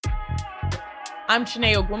I'm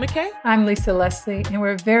Shanae Ogwumike. I'm Lisa Leslie, and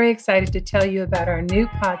we're very excited to tell you about our new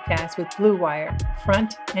podcast with Blue Wire,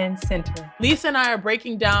 Front and Center. Lisa and I are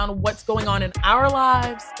breaking down what's going on in our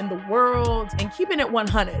lives, in the world, and keeping it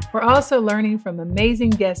 100. We're also learning from amazing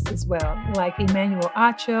guests as well, like Emmanuel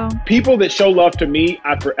Acho. People that show love to me,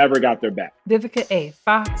 I forever got their back. Vivica A.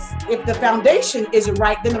 Fox. If the foundation isn't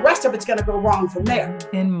right, then the rest of it's going to go wrong from there.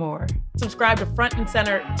 And more. Subscribe to Front and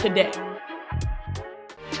Center today.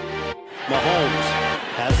 Mahomes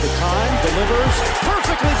has the time, delivers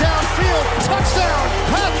perfectly downfield, touchdown,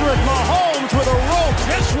 Patrick Mahomes with a rope.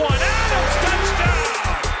 This one, Adams,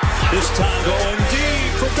 touchdown. This time going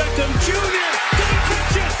deep for Beckham Jr. Did he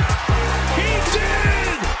catch it? He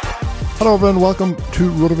did! Hello everyone, welcome to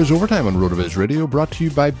RotoViz Overtime on RotoViz Radio, brought to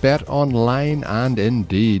you by Bet Online and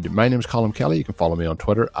Indeed. My name is Colin Kelly. You can follow me on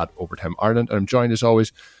Twitter at Overtime Ireland, and I'm joined as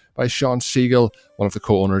always by Sean Siegel, one of the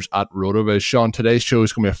co-owners at RotoViz. Sean, today's show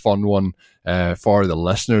is going to be a fun one for the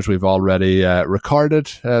listeners. We've already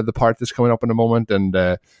recorded the part that's coming up in a moment,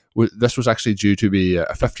 and this was actually due to be a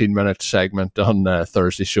 15-minute segment on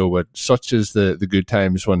Thursday's show, but such is the good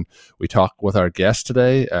times when we talk with our guest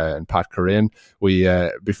today, and Pat Curran. We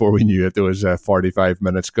before we knew it, there was 45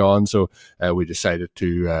 minutes gone, so we decided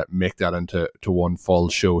to make that into one full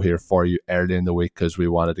show here for you early in the week, because we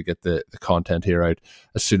wanted to get the content here out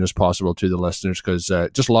as soon as possible to the listeners, because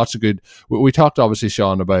just lots of good. We talked, obviously,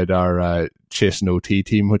 Sean, about our Chase and OT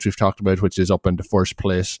team, which we've talked about, which is up into first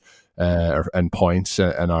place and points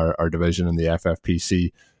in our division in the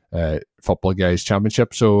FFPC Football Guys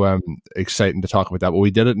Championship. So exciting to talk about that. But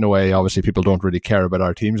we did it in a way, obviously people don't really care about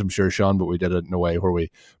our teams, I'm sure, Sean, but we did it in a way where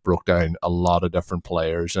we broke down a lot of different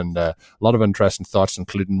players and a lot of interesting thoughts,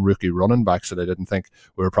 including rookie running backs that I didn't think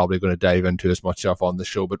we were probably going to dive into as much of on the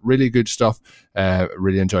show. But really good stuff.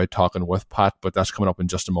 Really enjoyed talking with Pat, but that's coming up in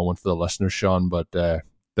just a moment for the listeners, Sean. But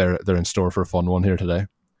they're in store for a fun one here today.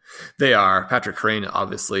 They are. Patrick Crane,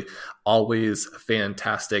 obviously, always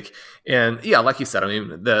fantastic. And yeah, like you said, I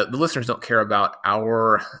mean, the listeners don't care about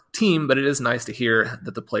our team, but it is nice to hear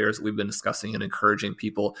that the players that we've been discussing and encouraging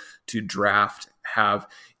people to draft have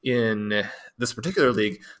in this particular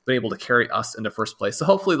league been able to carry us into first place. So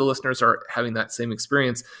hopefully the listeners are having that same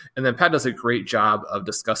experience. And then Pat does a great job of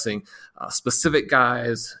discussing specific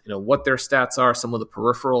guys, what their stats are, some of the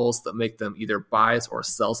peripherals that make them either buys or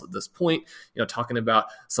sells at this point, talking about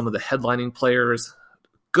some of the headlining players,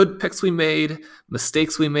 good picks we made,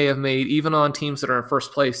 mistakes we may have made, even on teams that are in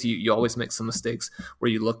first place. You always make some mistakes where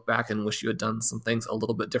you look back and wish you had done some things a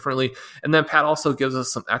little bit differently. And then Pat also gives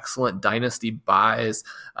us some excellent dynasty buys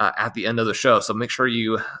at the end of the show. So make sure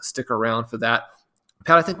you stick around for that.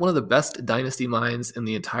 Pat, I think one of the best dynasty minds in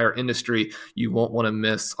the entire industry, you won't want to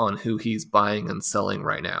miss on who he's buying and selling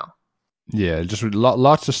right now. Yeah, just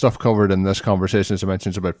lots of stuff covered in this conversation. As I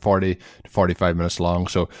mentioned, it's about 40 to 45 minutes long,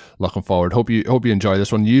 so looking forward. Hope you enjoy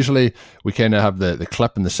this one. Usually we kind of have the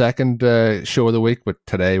clip in the second show of the week, but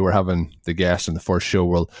today we're having the guest in the first show.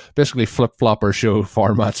 We'll basically flip-flop our show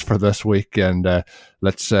formats for this week, and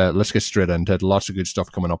let's get straight into it. Lots of good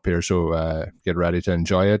stuff coming up here, so get ready to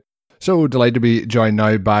enjoy it. So delighted to be joined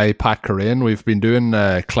now by Pat Curran. We've been doing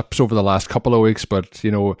clips over the last couple of weeks, but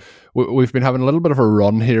we've been having a little bit of a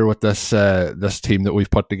run here with this team that we've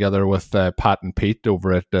put together with Pat and Pete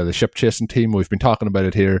over at the Ship Chasing team. We've been talking about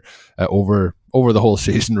it here over the whole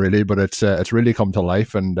season, really, but it's really come to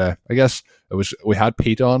life. And I guess we had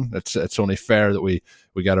Pete on. It's only fair that we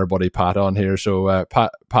get our buddy Pat on here. So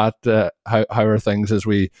Pat, how are things as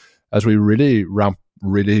we really ramp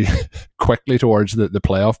really quickly towards the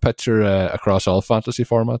playoff picture across all fantasy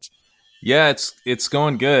formats? Yeah, it's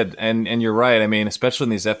going good, and you're right. I mean, especially in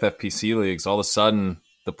these FFPC leagues, all of a sudden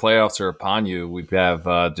the playoffs are upon you. We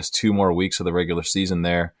have just 2 more weeks of the regular season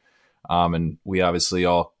there, and we obviously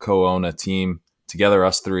all co-own a team together,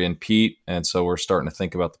 us 3 and Pete, and so we're starting to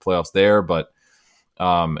think about the playoffs there. But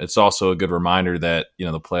it's also a good reminder that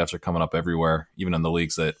the playoffs are coming up everywhere, even in the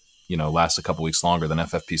leagues that last a couple weeks longer than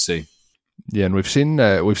FFPC. Yeah, and we've seen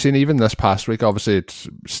even this past week. Obviously, it's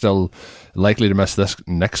still likely to miss this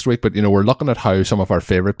next week, but we're looking at how some of our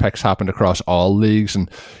favorite picks happened across all leagues, and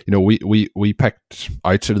we picked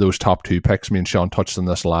outside of those top 2 picks. Me and Sean touched on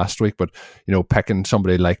this last week, but picking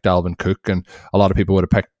somebody like Dalvin Cook, and a lot of people would have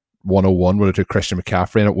picked 101 would have took Christian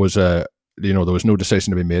McCaffrey, and it was there was no decision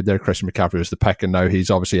to be made there. Christian McCaffrey was the pick, and now he's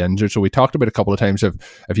obviously injured. So we talked about a couple of times if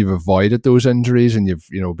you've avoided those injuries and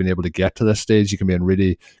you've been able to get to this stage, you can be in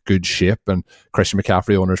really good shape. And Christian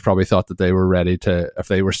McCaffrey owners probably thought that they were ready to, if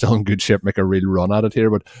they were still in good shape, make a real run at it here.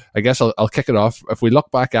 But I guess I'll kick it off. If we look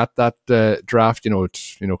back at that draft,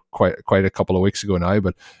 it's quite a couple of weeks ago now.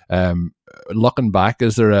 But looking back,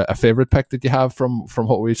 is there a favorite pick that you have from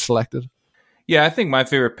what we selected? Yeah, I think my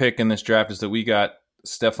favorite pick in this draft is that we got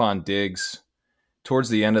Stephon Diggs towards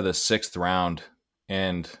the end of the 6th round.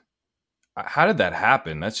 And how did that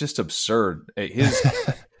happen? That's just absurd.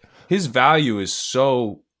 His value is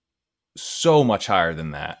so much higher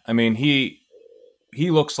than that. I mean, he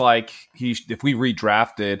looks like if we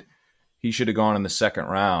redrafted, he should have gone in the 2nd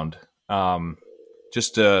round.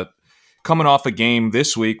 Just coming off a game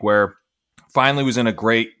this week where finally was in a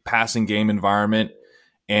great passing game environment,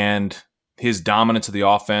 and his dominance of the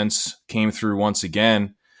offense came through once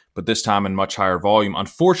again, but this time in much higher volume.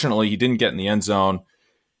 Unfortunately, he didn't get in the end zone,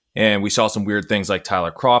 and we saw some weird things like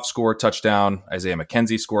Tyler Kroft score a touchdown, Isaiah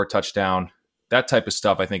McKenzie score a touchdown. That type of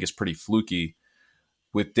stuff I think is pretty fluky.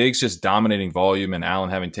 With Diggs just dominating volume and Allen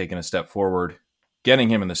having taken a step forward, getting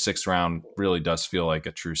him in the 6th round really does feel like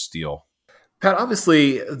a true steal. Pat,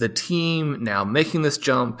 obviously the team now making this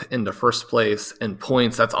jump into first place and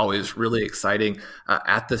points, that's always really exciting.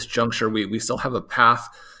 At this juncture, we still have a path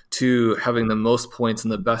to having the most points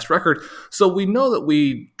and the best record. So we know that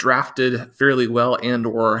we drafted fairly well and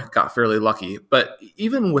or got fairly lucky. But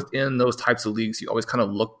even within those types of leagues, you always kind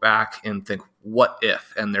of look back and think, what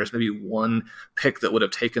if? And there's maybe one pick that would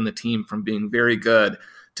have taken the team from being very good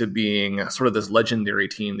to being sort of this legendary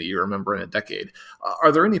team that you remember in a decade.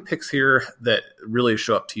 Are there any picks here that really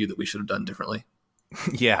show up to you that we should have done differently?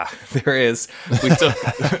 Yeah, there is.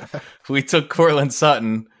 We took Cortland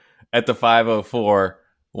Sutton at the 504,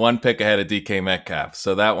 one pick ahead of DK Metcalf.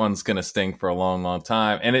 So that one's going to sting for a long, long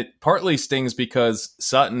time. And it partly stings because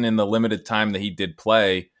Sutton, in the limited time that he did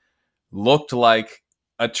play, looked like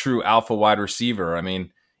a true alpha wide receiver. I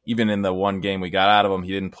mean, even in the one game we got out of him,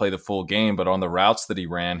 he didn't play the full game, but on the routes that he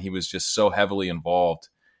ran, he was just so heavily involved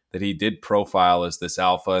that he did profile as this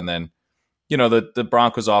alpha. And then, the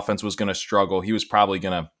Broncos offense was going to struggle. He was probably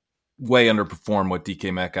going to way underperform what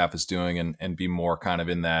DK Metcalf is doing and be more kind of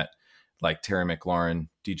in that like Terry McLaurin,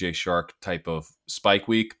 DJ Shark type of spike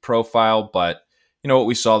week profile. But, what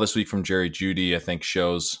we saw this week from Jerry Jeudy, I think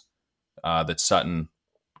shows that Sutton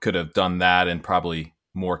could have done that and probably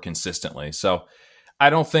more consistently. So I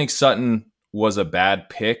don't think Sutton was a bad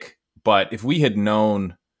pick, but if we had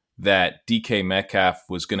known that DK Metcalf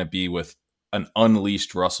was going to be with an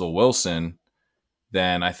unleashed Russell Wilson,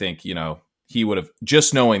 then I think, he would have,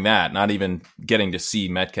 just knowing that, not even getting to see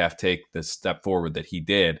Metcalf take the step forward that he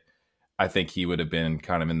did, I think he would have been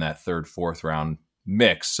kind of in that 3rd, 4th round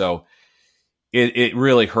mix. So it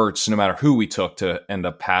really hurts no matter who we took to end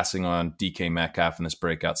up passing on DK Metcalf in this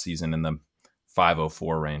breakout season in the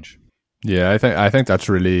 504 range. Yeah, I think that's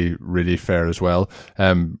really, really fair as well.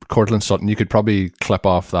 Cortland Sutton, you could probably clip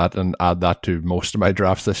off that and add that to most of my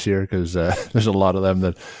drafts this year because there's a lot of them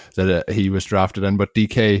that he was drafted in. But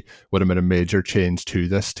DK would have made a major change to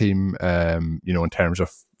this team, in terms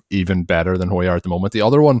of even better than who we are at the moment. The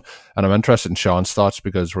other one, and I'm interested in Sean's thoughts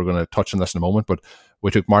because we're going to touch on this in a moment, but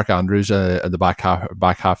we took Mark Andrews at the back half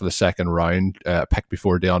of the 2nd round, picked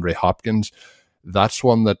before DeAndre Hopkins. That's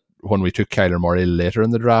one that, when we took Kyler Murray later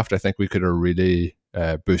in the draft, I think we could have really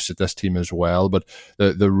boosted this team as well. But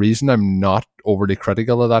the reason I'm not overly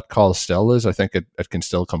critical of that call still is I think it can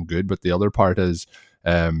still come good. But the other part is,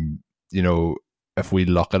 if we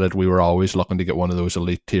look at it, we were always looking to get one of those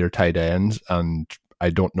elite tier tight ends, and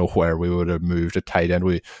I don't know where we would have moved a tight end.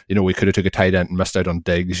 We could have took a tight end and missed out on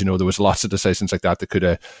Diggs. There was lots of decisions like that could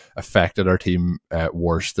have affected our team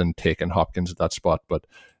worse than taking Hopkins at that spot. But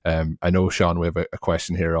I know, Sean, we have a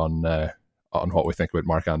question here on what we think about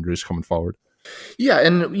Mark Andrews coming forward. Yeah,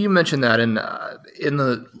 and you mentioned that in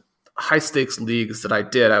the high stakes leagues that I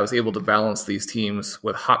did, I was able to balance these teams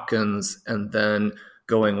with Hopkins and then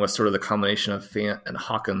going with sort of the combination of Fant and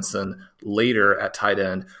Hawkinson later at tight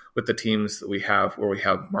end with the teams that we have where we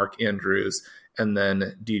have Mark Andrews and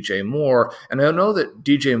then DJ Moore. And I know that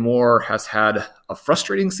DJ Moore has had a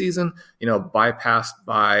frustrating season, bypassed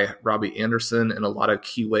by Robbie Anderson in a lot of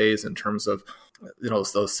key ways in terms of,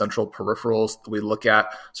 those central peripherals that we look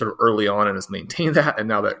at sort of early on and has maintained that. And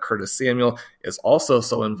now that Curtis Samuel is also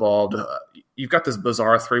so involved, you've got this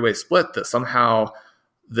bizarre 3-way split that somehow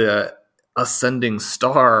the ascending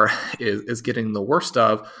star is getting the worst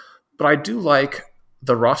of. But I do like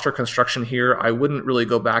the roster construction here. I wouldn't really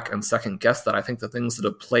go back and second guess that. I think the things that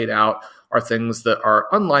have played out are things that are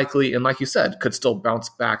unlikely and, like you said, could still bounce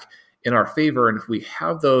back in our favor. And if we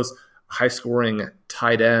have those high scoring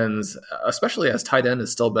tight ends, especially as tight end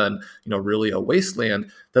has still been, really a wasteland,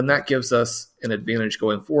 then that gives us an advantage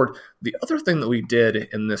going forward. The other thing that we did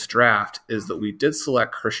in this draft is that we did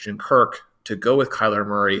select Christian Kirk to go with Kyler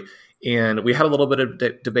Murray. And we had a little bit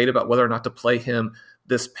of debate about whether or not to play him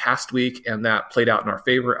this past week, and that played out in our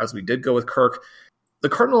favor as we did go with Kirk. The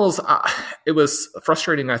Cardinals, it was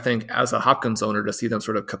frustrating, I think, as a Hopkins owner to see them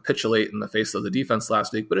sort of capitulate in the face of the defense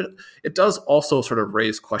last week, but it does also sort of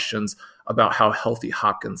raise questions about how healthy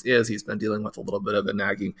Hopkins is. He's been dealing with a little bit of a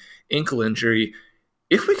nagging ankle injury.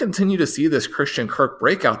 If we continue to see this Christian Kirk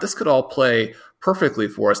breakout, this could all play perfectly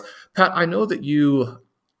for us. Pat, I know that you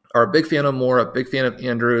are a big fan of Moore, a big fan of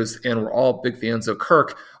Andrews, and we're all big fans of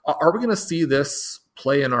Kirk. Are we going to see this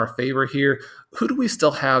play in our favor here? Who do we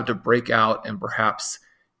still have to break out and perhaps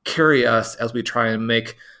carry us as we try and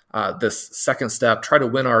make this second step, try to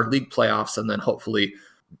win our league playoffs, and then hopefully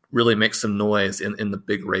really make some noise in the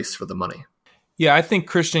big race for the money? Yeah, I think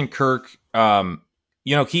Christian Kirk,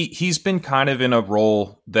 he's been kind of in a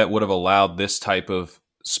role that would have allowed this type of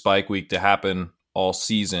spike week to happen all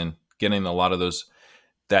season, getting a lot of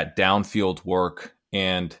that downfield work.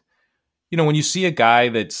 And, when you see a guy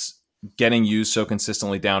that's getting used so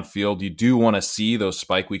consistently downfield, you do want to see those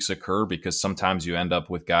spike weeks occur, because sometimes you end up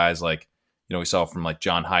with guys like, we saw from like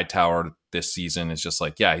John Hightower this season. It's just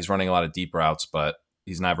like, yeah, he's running a lot of deep routes, but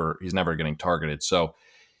he's never getting targeted. So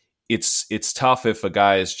it's tough if a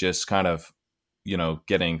guy is just kind of,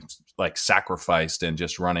 getting like sacrificed and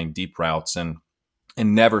just running deep routes and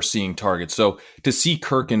never seeing targets. So to see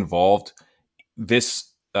Kirk involved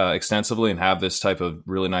this extensively and have this type of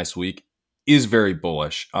really nice week is very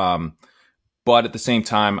bullish. But at the same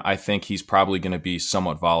time, I think he's probably going to be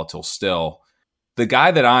somewhat volatile still. The guy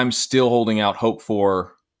that I'm still holding out hope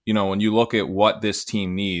for, when you look at what this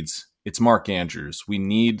team needs, it's Mark Andrews. We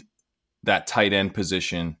need that tight end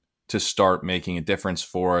position to start making a difference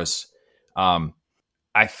for us.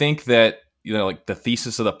 I think that, like the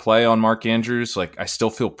thesis of the play on Mark Andrews, like I still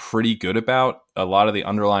feel pretty good about. A lot of the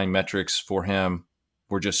underlying metrics for him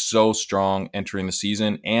were just so strong entering the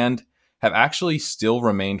season and have actually still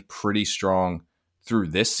remained pretty strong through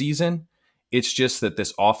this season. It's just that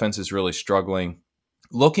this offense is really struggling.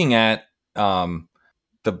 Looking at the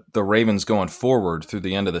Ravens going forward through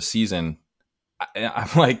the end of the season,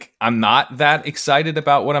 I'm not that excited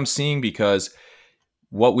about what I'm seeing, because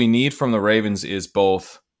what we need from the Ravens is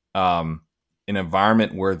both an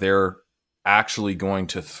environment where they're actually going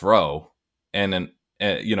to throw, and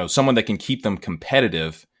someone that can keep them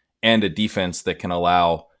competitive, and a defense that can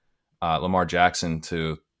allow Lamar Jackson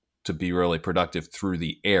to be really productive through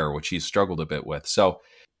the air, which he's struggled a bit with. So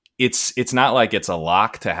it's not like it's a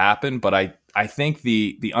lock to happen, but I think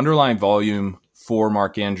the underlying volume for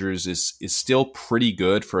Mark Andrews is still pretty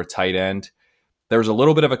good for a tight end. There was a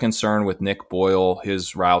little bit of a concern with Nick Boyle.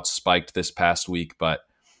 His routes spiked this past week, but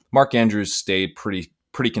Mark Andrews stayed pretty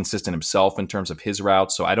consistent himself in terms of his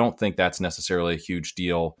routes, so I don't think that's necessarily a huge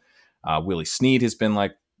deal. Willie Snead has been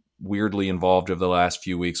like weirdly involved over the last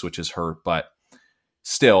few weeks, which has hurt, but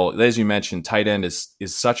still, as you mentioned, tight end is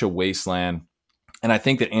such a wasteland, and I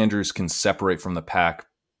think that Andrews can separate from the pack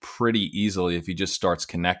pretty easily if he just starts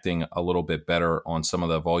connecting a little bit better on some of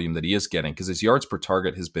the volume that he is getting, because his yards per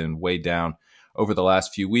target has been way down over the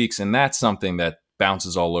last few weeks, and that's something that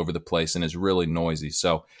bounces all over the place and is really noisy.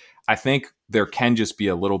 So I think there can just be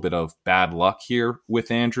a little bit of bad luck here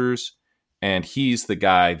with Andrews, and he's the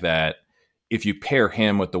guy that if you pair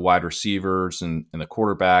him with the wide receivers and the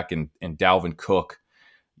quarterback and Dalvin Cook,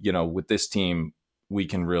 with this team, we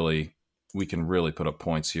can really put up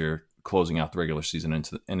points here, closing out the regular season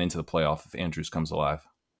into the playoff if Andrews comes alive.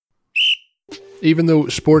 Even though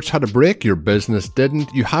sports had a break, your business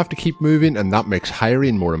didn't. You have to keep moving, and that makes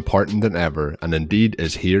hiring more important than ever. And Indeed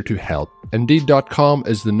is here to help. Indeed.com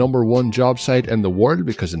is the #1 job site in the world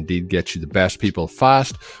because Indeed gets you the best people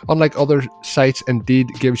fast. Unlike other sites, Indeed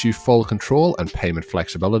gives you full control and payment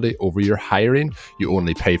flexibility over your hiring. You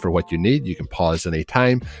only pay for what you need, you can pause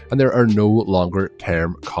anytime, and there are no longer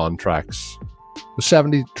term contracts. With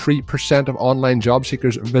 73% of online job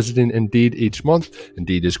seekers visiting Indeed each month,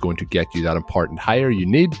 Indeed is going to get you that important hire you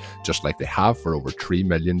need, just like they have for over 3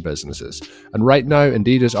 million businesses. And right now,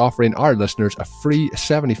 Indeed is offering our listeners a free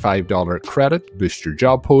 $75 credit, boost your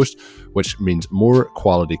job post, which means more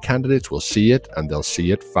quality candidates will see it, and they'll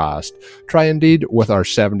see it fast. Try Indeed with our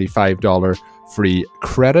 $75 free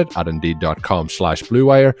credit at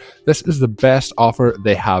Indeed.com/BlueWire. This is the best offer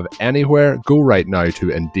they have anywhere. Go right now to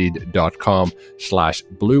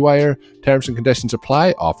Indeed.com/BlueWire. Terms and conditions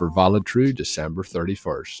apply. Offer valid through December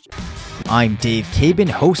 31st. I'm Dave Cabin,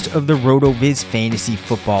 host of the RotoViz Fantasy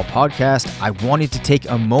Football Podcast. I wanted to take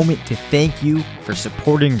a moment to thank you for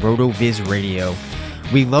supporting RotoViz Radio.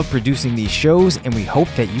 We love producing these shows, and we hope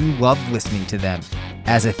that you love listening to them.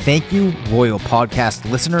 As a thank you, Royal Podcast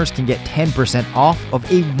listeners can get 10% off of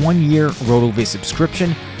a 1-year RotoViz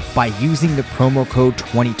subscription by using the promo code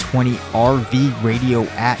 2020RVRadio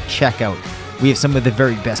at checkout. We have some of the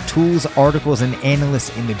very best tools, articles, and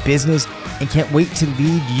analysts in the business, and can't wait to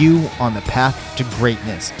lead you on the path to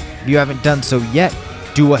greatness. If you haven't done so yet,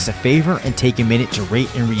 do us a favor and take a minute to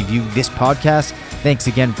rate and review this podcast. Thanks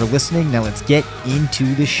again for listening. Now let's get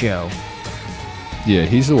into the show. Yeah,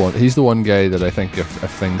 he's the one guy that I think if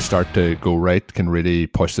things start to go right, can really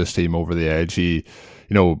push this team over the edge.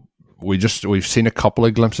 We've seen a couple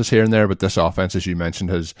of glimpses here and there, but this offense, as you mentioned,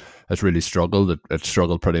 has really struggled. It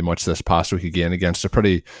struggled pretty much this past week again against a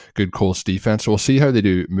pretty good Colts defense. So we'll see how they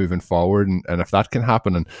do moving forward, and if that can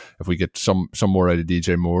happen, and if we get some more out of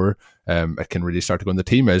DJ Moore, it can really start to go. And the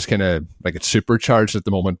team is kind of like it's supercharged at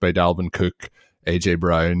the moment by Dalvin Cook, AJ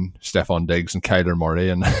Brown, Stephon Diggs, and Kyler Murray,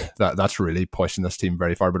 and that's really pushing this team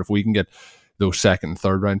very far. But if we can get those second and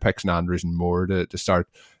third round picks and Andrews and Moore to start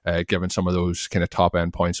giving some of those kind of top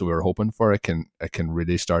end points that we were hoping for, it can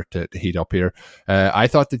really start to heat up here. I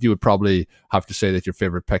thought that you would probably have to say that your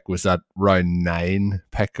favorite pick was that round 9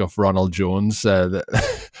 pick of Ronald Jones.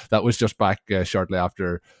 That was just back shortly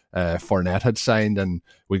after Fournette had signed, and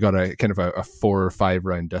we got a kind of a 4 or 5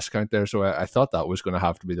 round discount there. So I thought that was going to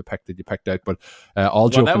have to be the pick that you picked out. But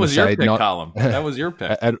joking that was aside, your pick, Colin. That was your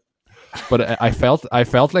pick. But I felt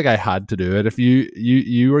like I had to do it. If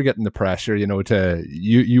you were getting the pressure,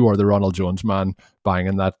 you are the Ronald Jones man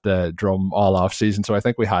banging that drum all off season. So I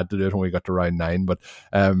think we had to do it when we got to round 9. But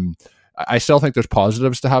I still think there's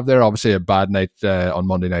positives to have there. Obviously, a bad night on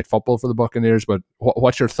Monday Night Football for the Buccaneers. But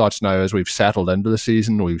what's your thoughts now as we've settled into the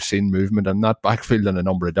season? We've seen movement in that backfield in a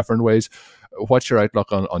number of different ways. What's your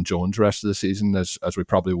outlook on Jones the rest of the season, as we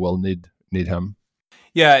probably will need him?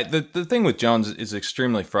 Yeah, the thing with Jones is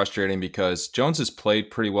extremely frustrating because Jones has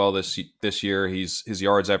played pretty well this year. His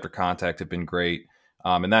yards after contact have been great,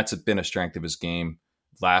 and that's been a strength of his game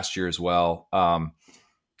last year as well.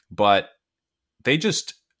 But I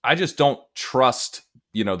just don't trust,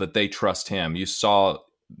 that they trust him. You saw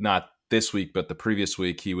not this week, but the previous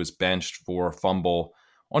week, he was benched for a fumble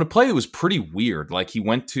on a play that was pretty weird. Like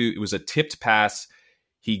it was a tipped pass.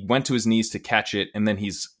 He went to his knees to catch it, and then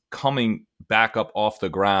he's coming back up off the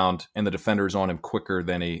ground, and the defender's on him quicker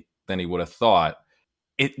than he would have thought.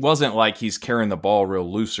 It wasn't like he's carrying the ball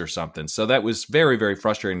real loose or something. So that was very, very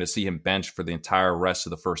frustrating to see him benched for the entire rest of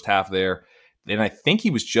the first half there. And I think he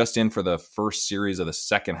was just in for the first series of the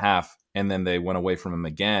second half, and then they went away from him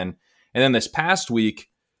again. And then this past week,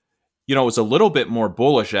 it was a little bit more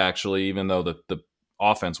bullish, actually, even though the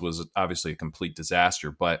offense was obviously a complete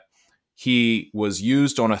disaster. But he was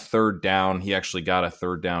used on a third down. He actually got a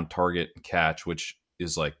third down target and catch, which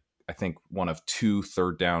is I think one of 2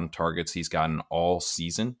 third down targets he's gotten all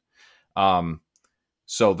season.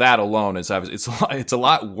 So that alone is it's a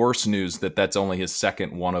lot worse news that that's only his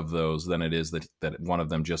second one of those than it is that one of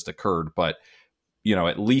them just occurred. But,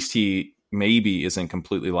 at least he maybe isn't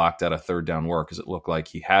completely locked out of third down work, as it looked like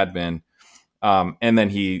he had been. And then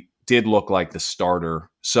he did look like the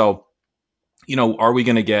starter. So, are we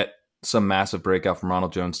going to get some massive breakout from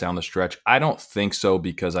Ronald Jones down the stretch? I don't think so,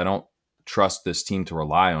 because I don't trust this team to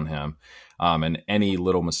rely on him. And any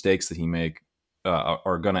little mistakes that he make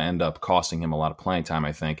are going to end up costing him a lot of playing time,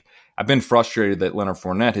 I think. I've been frustrated that Leonard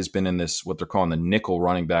Fournette has been in this, what they're calling the nickel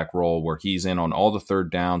running back role, where he's in on all the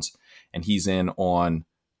third downs and he's in on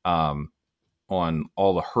all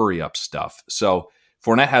the hurry up stuff. So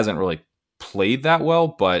Fournette hasn't really played that well,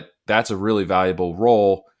 but that's a really valuable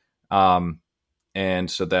role. And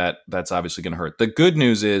so that's obviously going to hurt. The good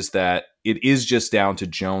news is that it is just down to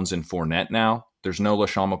Jones and Fournette now. There's no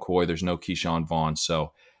LaShawn McCoy. There's no Keyshawn Vaughn.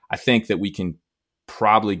 So I think that we can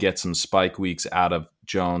probably get some spike weeks out of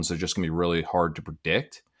Jones. They're just going to be really hard to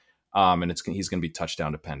predict. And he's going to be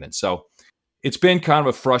touchdown dependent. So it's been kind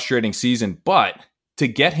of a frustrating season. But to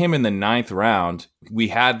get him in the 9th round, we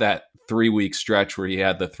had that 3-week stretch where he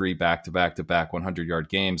had the 3 back-to-back 100-yard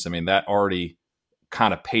games. I mean, that already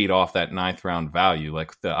kind of paid off that 9th round value.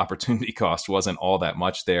 Like, the opportunity cost wasn't all that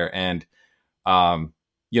much there. And,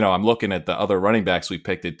 I'm looking at the other running backs we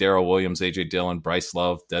picked at Darrell Williams, AJ Dillon, Bryce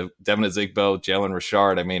Love, Devin Azigbo, Jalen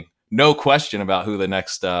Richard. I mean, no question about who the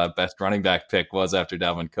next best running back pick was after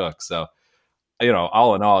Dalvin Cook. So,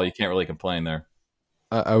 all in all, you can't really complain there.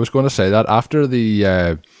 I was going to say that after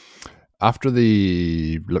the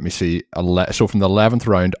let me see, so from the 11th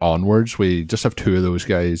round onwards, we just have 2 of those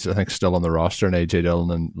guys, I think, still on the roster, and AJ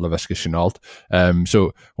Dillon and Laviska Shenault.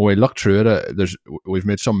 So when we look through it, we've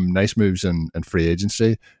made some nice moves in free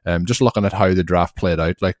agency. Just looking at how the draft played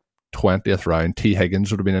out, like 20th round, T.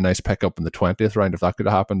 Higgins would have been a nice pickup in the 20th round if that could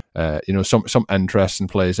have happened. Some interesting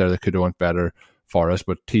plays there that could have went better for us,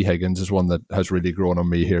 but T. Higgins is one that has really grown on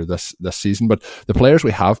me here this season. But the players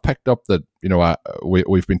we have picked up that,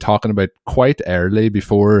 we've been talking about quite early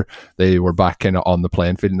before they were back kind of on the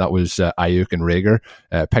playing field, and that was Ayuk and Rager.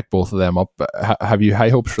 Picked both of them up. Have you high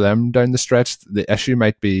hopes for them down the stretch? The issue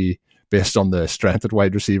might be based on the strength at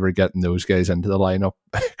wide receiver, getting those guys into the lineup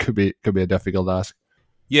could be a difficult ask.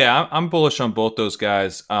 Yeah, I'm bullish on both those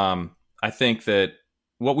guys. I think that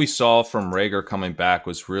what we saw from Rager coming back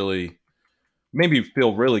was really made me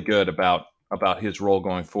feel really good about his role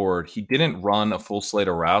going forward. He didn't run a full slate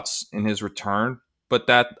of routes in his return, but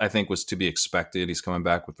that I think was to be expected. He's coming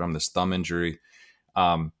back from this thumb injury.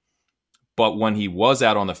 But when he was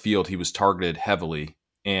out on the field, he was targeted heavily.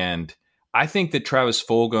 And I think that Travis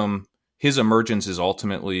Fulgham, his emergence is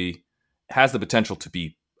ultimately has the potential to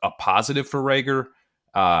be a positive for Rager.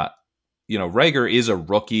 Rager is a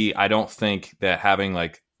rookie. I don't think that having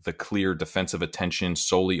like the clear defensive attention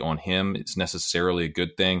solely on him is necessarily a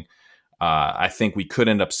good thing. I think we could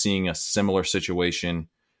end up seeing a similar situation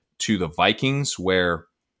to the Vikings where,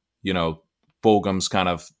 Fulgham's kind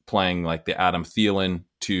of playing like the Adam Thielen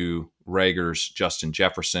to Rager's Justin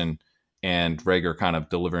Jefferson, and Rager kind of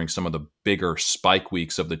delivering some of the bigger spike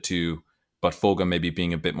weeks of the two, but Fulgham maybe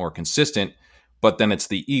being a bit more consistent. But then it's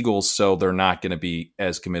the Eagles, so they're not going to be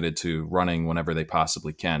as committed to running whenever they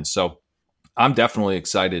possibly can. So I'm definitely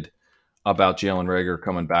excited about Jalen Rager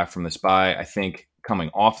coming back from this bye. I think coming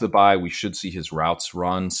off the bye, we should see his routes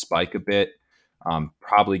run spike a bit,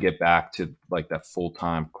 probably get back to like that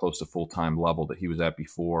close to full-time level that he was at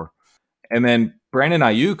before. And then Brandon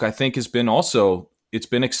Ayuk, I think, it's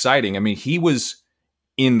been exciting. I mean, he was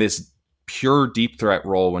in this pure deep threat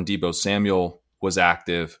role when Deebo Samuel was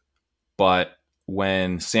active, but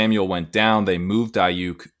when Samuel went down, they moved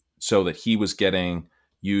Ayuk so that he was getting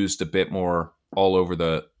used a bit more all over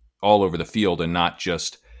the field and not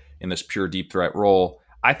just in this pure deep threat role.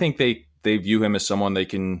 I think they view him as someone they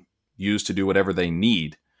can use to do whatever they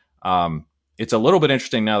need. It's a little bit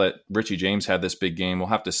interesting now that Richie James had this big game. We'll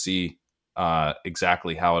have to see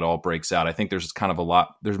exactly how it all breaks out. I think there's kind of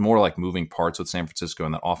there's more like moving parts with San Francisco,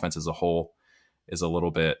 and the offense as a whole is a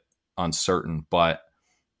little bit uncertain, but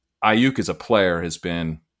Ayuk as a player has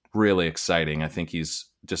been really exciting. I think he's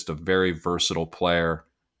just a very versatile player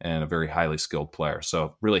and a very highly skilled player.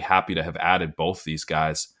 So really happy to have added both these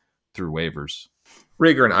guys through waivers.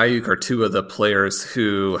 Rager and Ayuk are two of the players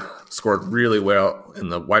who scored really well in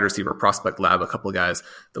the wide receiver prospect lab, a couple of guys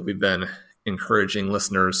that we've been encouraging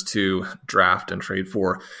listeners to draft and trade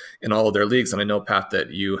for in all of their leagues. And I know, Pat,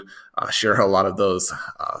 that you share a lot of those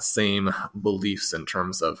same beliefs in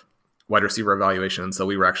terms of wide receiver evaluation. So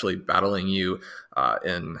we were actually battling you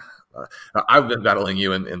I've been battling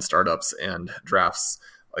you in startups and drafts,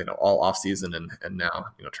 all off season and now,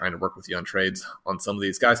 trying to work with you on trades on some of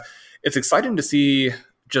these guys. It's exciting to see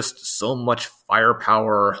just so much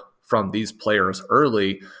firepower from these players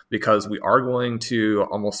early, because we are going to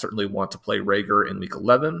almost certainly want to play Rager in week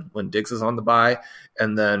 11 when Diggs is on the bye.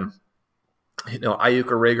 And then,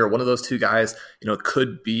 Ayuk or Rager, one of those two guys,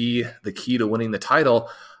 could be the key to winning the title.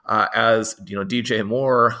 As DJ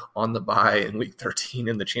Moore on the bye in week 13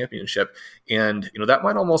 in the championship. And, that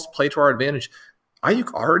might almost play to our advantage.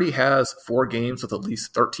 Ayuk already has 4 games with at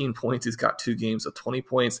least 13 points. He's got 2 games with 20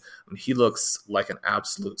 points. And he looks like an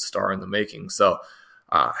absolute star in the making. So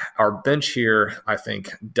our bench here, I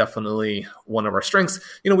think, definitely one of our strengths.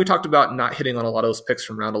 We talked about not hitting on a lot of those picks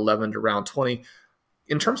from round 11 to round 20.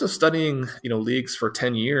 In terms of studying, leagues for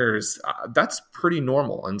 10 years, that's pretty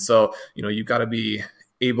normal. And so, you've got to be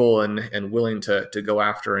able and willing to go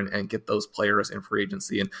after and get those players in free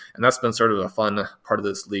agency. And that's been sort of a fun part of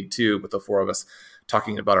this league too, with the 4 of us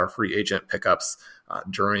talking about our free agent pickups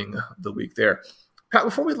during the week there. Pat,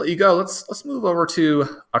 before we let you go, let's move over to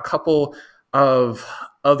a couple of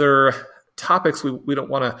other topics. We don't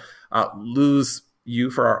want to lose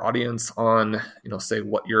you for our audience on, say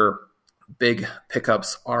what your big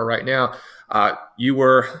pickups are right now. You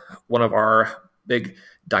were one of our big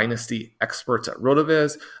dynasty experts at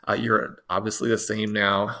RotoViz. You're obviously the same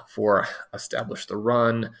now for Establish the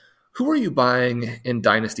Run. Who are you buying in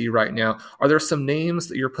dynasty right now? Are there some names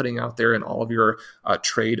that you're putting out there in all of your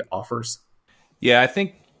trade offers? Yeah, I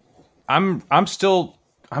think I'm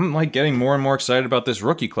like getting more and more excited about this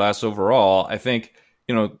rookie class overall. I think,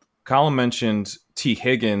 Colin mentioned T.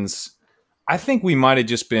 Higgins. I think we might have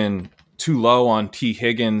just been too low on T.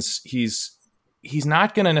 Higgins. He's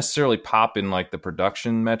not going to necessarily pop in like the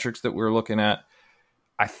production metrics that we're looking at.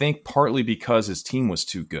 I think partly because his team was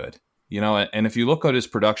too good, and if you look at his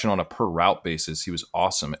production on a per route basis, he was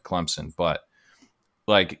awesome at Clemson. But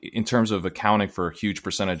like in terms of accounting for a huge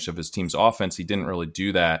percentage of his team's offense, he didn't really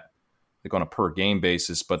do that like on a per game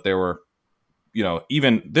basis, but there were,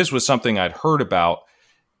 even this was something I'd heard about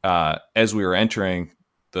as we were entering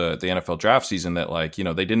the NFL draft season, that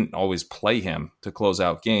they didn't always play him to close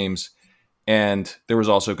out games. And there was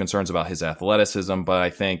also concerns about his athleticism, but I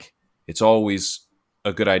think it's always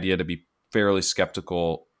a good idea to be fairly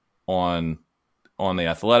skeptical on the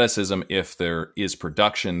athleticism if there is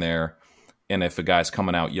production there. And if a guy's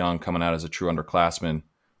coming out young, coming out as a true underclassman,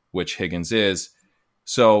 which Higgins is.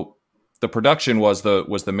 So the production was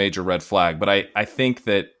the major red flag. But I think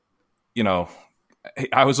that,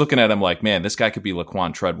 I was looking at him like, man, this guy could be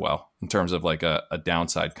Laquan Treadwell in terms of like a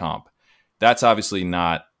downside comp. That's obviously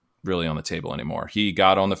not really on the table anymore. He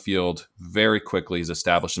got on the field very quickly. He's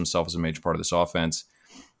established himself as a major part of this offense.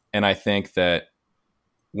 And I think that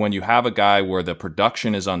when you have a guy where the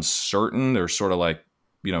production is uncertain, there's sort of like,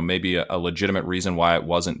 maybe a legitimate reason why it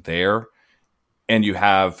wasn't there, and you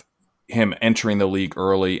have him entering the league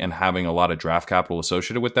early and having a lot of draft capital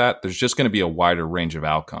associated with that, there's just going to be a wider range of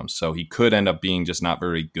outcomes. So he could end up being just not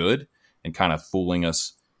very good and kind of fooling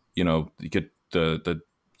us. The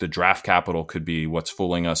draft capital could be what's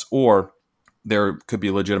fooling us, or there could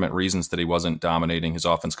be legitimate reasons that he wasn't dominating his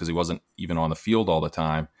offense because he wasn't even on the field all the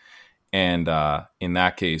time. And in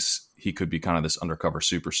that case, he could be kind of this undercover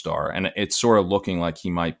superstar. And it's sort of looking like he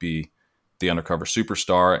might be the undercover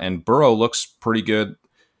superstar. And Burrow looks pretty good.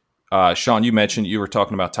 Sean, you mentioned you were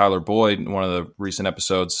talking about Tyler Boyd in one of the recent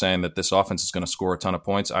episodes, saying that this offense is going to score a ton of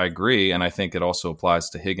points. I agree. And I think it also applies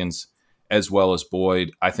to Higgins as well as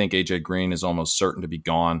Boyd. I think AJ Green is almost certain to be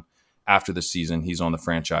gone after the season. He's on the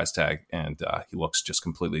franchise tag, and he looks just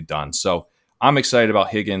completely done. So I'm excited about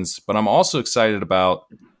Higgins, but I'm also excited about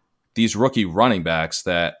these rookie running backs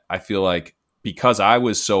that I feel like, because I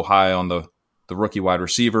was so high on the rookie wide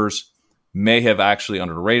receivers, may have actually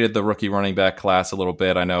underrated the rookie running back class a little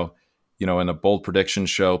bit. I know, in a bold prediction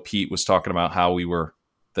show, Pete was talking about how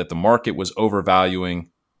that the market was overvaluing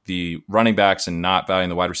the running backs and not valuing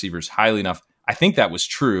the wide receivers highly enough. I think that was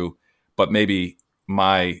true, but maybe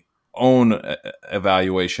my own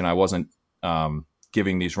evaluation, I wasn't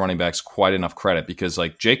giving these running backs quite enough credit, because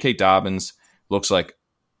like J.K. Dobbins looks like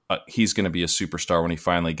he's going to be a superstar when he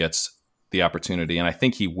finally gets the opportunity. And I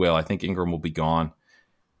think he will. I think Ingram will be gone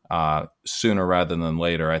sooner rather than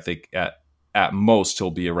later. I think at most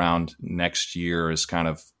he'll be around next year as kind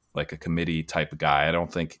of like a committee type of guy. I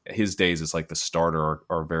don't think his days as like the starter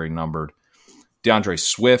are very numbered. DeAndre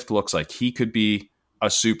Swift looks like he could be a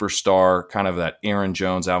superstar, kind of that Aaron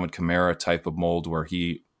Jones, Alvin Kamara type of mold, where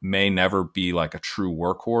he may never be like a true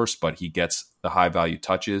workhorse, but he gets the high value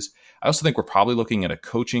touches. I also think we're probably looking at a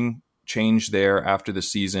coaching change there after the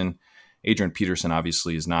season. Adrian Peterson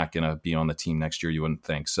obviously is not going to be on the team next year, you wouldn't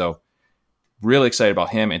think. So really excited about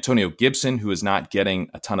him. Antonio Gibson, who is not getting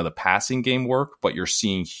a ton of the passing game work, but you're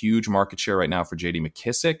seeing huge market share right now for J.D.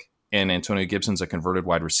 McKissick, and Antonio Gibson's a converted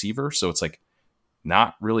wide receiver. So it's like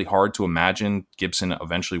not really hard to imagine Gibson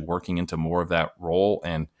eventually working into more of that role.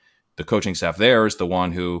 And the coaching staff there is the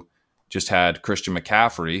one who just had Christian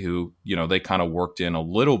McCaffrey, who, they kind of worked in a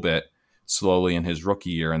little bit slowly in his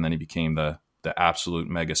rookie year, and then he became the absolute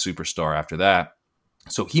mega superstar after that.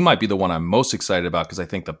 So he might be the one I'm most excited about, because I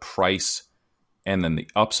think the price and then the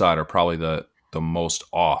upside are probably the most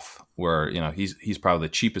off, where, he's probably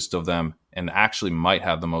the cheapest of them and actually might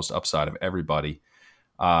have the most upside of everybody.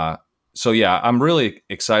 So yeah, I'm really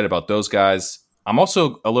excited about those guys. I'm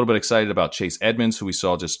also a little bit excited about Chase Edmonds, who we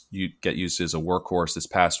saw just get used as a workhorse this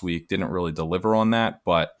past week. Didn't really deliver on that,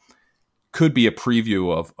 but could be a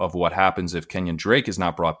preview of what happens if Kenyon Drake is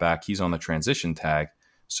not brought back. He's on the transition tag,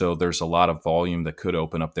 so there's a lot of volume that could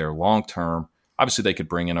open up there long term. Obviously, they could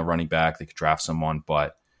bring in a running back, they could draft someone,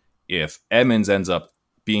 but if Edmonds ends up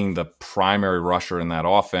being the primary rusher in that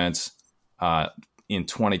offense in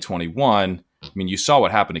 2021, I mean, you saw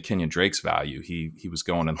what happened to Kenyon Drake's value. He was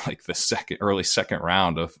going in like the early second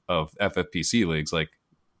round of FFPC leagues. Like,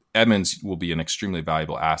 Edmonds will be an extremely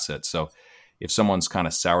valuable asset. So if someone's kind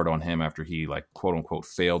of soured on him after he like quote unquote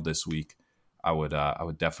failed this week, I would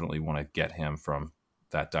definitely want to get him from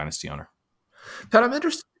that dynasty owner. Pat, I'm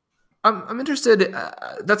interested. I'm interested.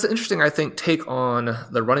 That's an interesting, I think, take on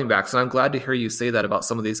the running backs, and I'm glad to hear you say that about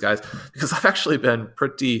some of these guys, because I've actually been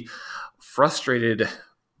pretty frustrated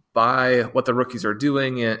by what the rookies are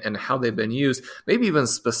doing and how they've been used, maybe even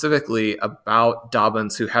specifically about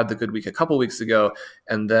Dobbins, who had the good week a couple weeks ago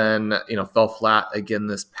and then, fell flat again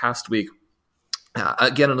this past week.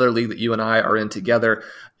 Again, another league that you and I are in together.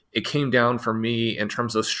 It came down for me in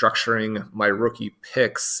terms of structuring my rookie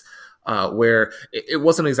picks where it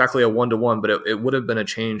wasn't exactly a 1-to-1, but it would have been a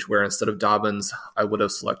change where instead of Dobbins, I would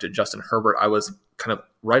have selected Justin Herbert. I was kind of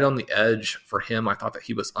right on the edge for him. I thought that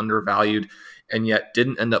he was undervalued and yet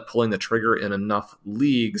didn't end up pulling the trigger in enough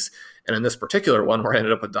leagues. And in this particular one where I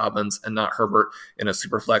ended up with Dobbins and not Herbert in a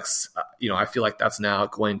super flex, I feel like that's now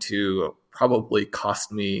going to probably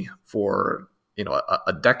cost me for,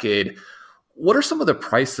 a decade. What are some of the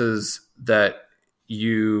prices that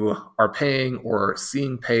you are paying or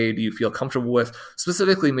seeing paid you feel comfortable with,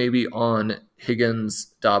 specifically maybe on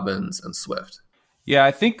Higgins, Dobbins, and Swift? Yeah,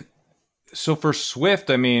 I think so. For Swift,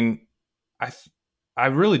 I mean, I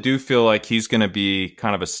really do feel like he's going to be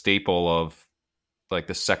kind of a staple of like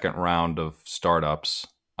the second round of startups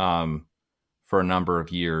for a number of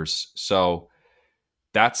years. So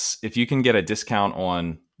that's, if you can get a discount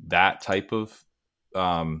on that type of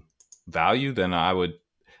value, then I would,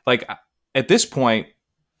 like, at this point,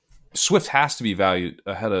 Swift has to be valued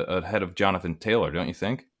ahead of Jonathan Taylor, don't you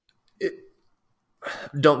think?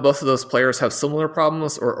 Don't both of those players have similar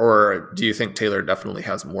problems, or do you think Taylor definitely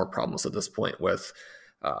has more problems at this point with?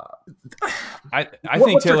 I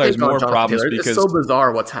think Taylor has more problems because it's so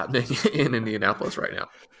bizarre what's happening in Indianapolis right now.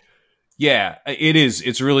 Yeah, it is.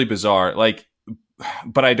 It's really bizarre.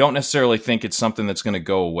 But I don't necessarily think it's something that's going to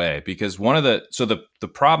go away, because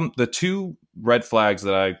the two red flags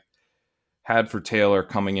that I had for Taylor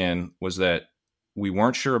coming in was that we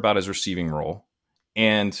weren't sure about his receiving role,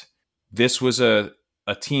 and this was a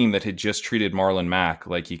team that had just treated Marlon Mack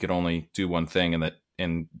like he could only do one thing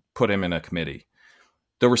and put him in a committee.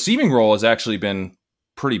 The receiving role has actually been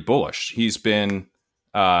pretty bullish. He's been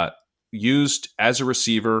used as a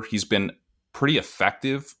receiver. He's been pretty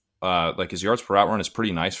effective. His yards per route run is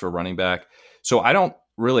pretty nice for a running back. So I don't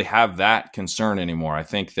really have that concern anymore. I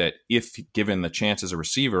think that if given the chance as a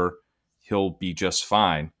receiver, he'll be just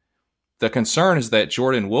fine. The concern is that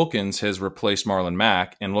Jordan Wilkins has replaced Marlon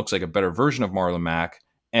Mack and looks like a better version of Marlon Mack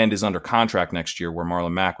and is under contract next year, where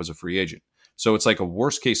Marlon Mack was a free agent. So it's like a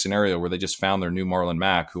worst case scenario where they just found their new Marlon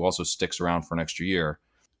Mack, who also sticks around for an extra year.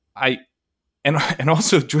 And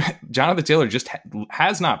also Jonathan Taylor just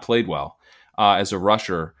has not played well as a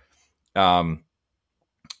rusher. And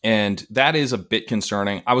that is a bit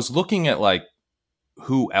concerning. I was looking at like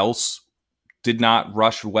who else did not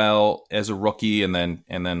rush well as a rookie and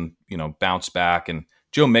then bounce back. And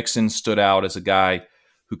Joe Mixon stood out as a guy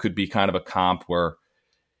who could be kind of a comp where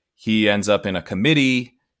he ends up in a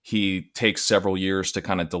committee. He takes several years to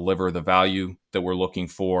kind of deliver the value that we're looking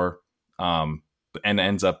for, and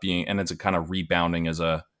ends up kind of rebounding as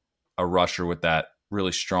a rusher with that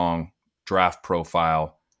really strong draft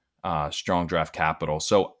profile, strong draft capital.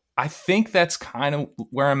 So I think that's kind of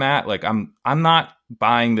where I'm at. Like I'm not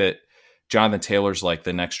buying that Jonathan Taylor's like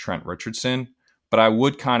the next Trent Richardson, but I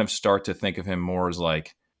would kind of start to think of him more as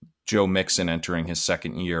like Joe Mixon entering his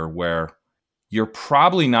second year, where you're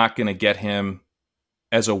probably not going to get him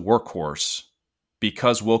as a workhorse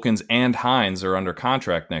because Wilkins and Hines are under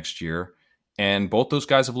contract next year, and both those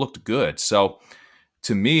guys have looked good. So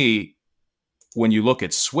to me, when you look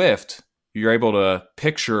at Swift, you're able to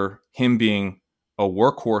picture him being a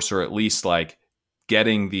workhorse, or at least like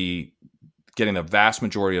getting the vast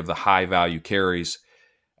majority of the high value carries.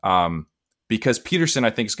 Because Peterson, I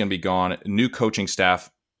think, is going to be gone. New coaching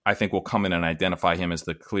staff, I think, will come in and identify him as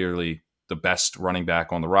clearly the best running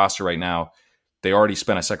back on the roster right now. They already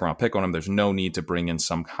spent a second round pick on him. There's no need to bring in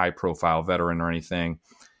some high profile veteran or anything.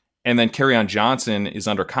 And then Kerryon Johnson is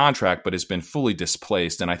under contract, but has been fully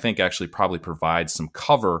displaced. And I think actually probably provides some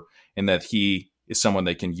cover in that he is someone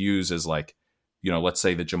they can use as like, let's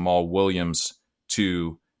say the Jamal Williams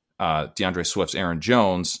to DeAndre Swift's Aaron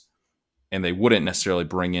Jones. And they wouldn't necessarily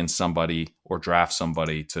bring in somebody or draft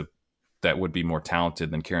somebody that would be more talented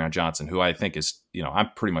than Kerryon Johnson, who I think is, I'm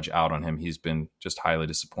pretty much out on him. He's been just highly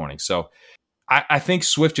disappointing. So I think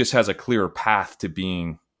Swift just has a clearer path to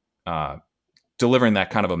being delivering that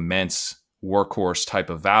kind of immense workhorse type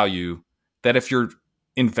of value that if you're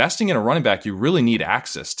investing in a running back, you really need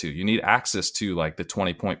access to. You need access to like the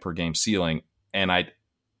 20 point per game ceiling. And I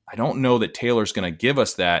don't know that Taylor's going to give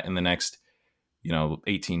us that in the next,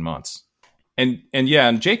 18 months. And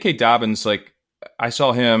J.K. Dobbins, like I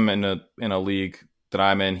saw him in a league that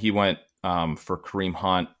I'm in. He went for Kareem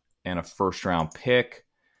Hunt and a first round pick.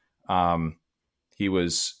 He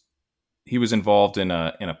was involved in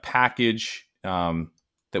a package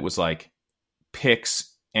that was like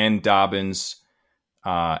picks and Dobbins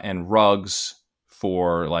and Ruggs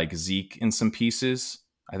for like Zeke in some pieces.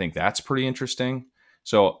 I think that's pretty interesting.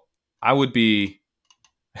 So I think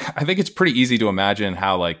it's pretty easy to imagine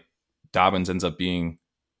how like Dobbins ends up being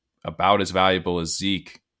about as valuable as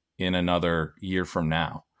Zeke in another year from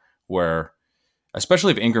now, where,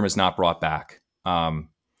 especially if Ingram is not brought back.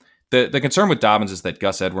 The concern with Dobbins is that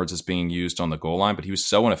Gus Edwards is being used on the goal line, but he was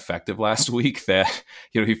so ineffective last week that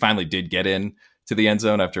he finally did get in to the end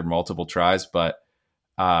zone after multiple tries. But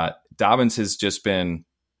Dobbins has just been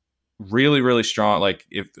really, really strong. Like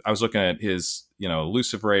if I was looking at his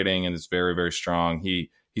elusive rating, and it's very, very strong. He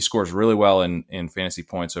scores really well in fantasy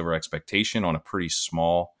points over expectation on a pretty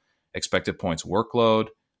small expected points workload.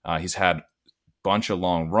 He's had a bunch of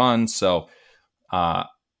long runs, so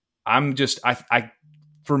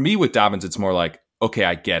for me with Dobbins, it's more like, okay,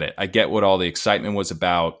 I get it. I get what all the excitement was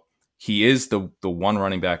about. He is the one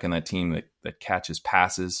running back in that team that catches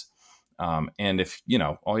passes. And if,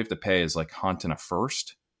 all you have to pay is like Hunt and a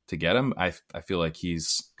first to get him, I feel like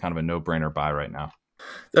he's kind of a no-brainer buy right now.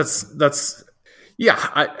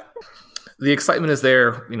 The excitement is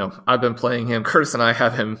there. I've been playing him. Curtis and I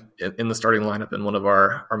have him in the starting lineup in one of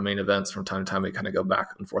our main events. From time to time, we kind of go back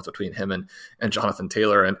and forth between him and Jonathan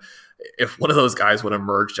Taylor. And if one of those guys would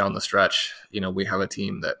emerge down the stretch, we have a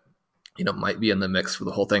team that, might be in the mix for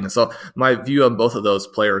the whole thing. And so my view on both of those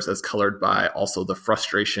players is colored by also the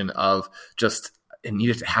frustration of just it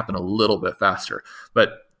needed to happen a little bit faster.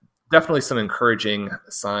 But definitely some encouraging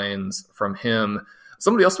signs from him.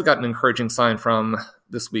 Somebody else we got an encouraging sign from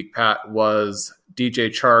this week, Pat, was DJ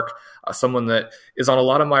Chark, someone that is on a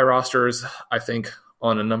lot of my rosters, I think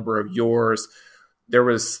on a number of yours. There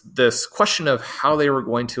was this question of how they were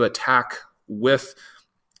going to attack with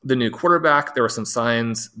the new quarterback. There were some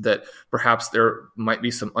signs that perhaps there might be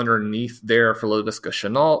some underneath there for Laviska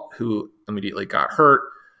Shenault, who immediately got hurt.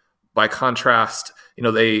 By contrast,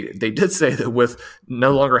 they did say that with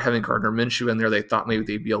no longer having Gardner Minshew in there, they thought maybe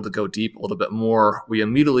they'd be able to go deep a little bit more. We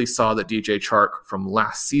immediately saw that DJ Chark from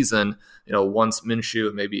last season, once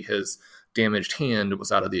Minshew, maybe his damaged hand,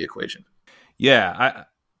 was out of the equation. Yeah,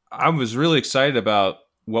 I was really excited about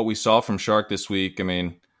what we saw from Chark this week. I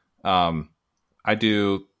mean, I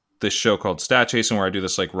do this show called Stat Chasing where I do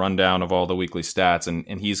this like rundown of all the weekly stats,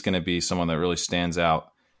 and he's going to be someone that really stands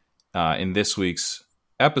out in this week's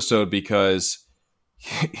episode because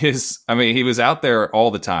he was out there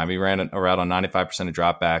all the time. He ran around on 95% of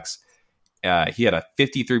dropbacks. He had a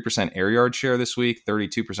 53% air yard share this week,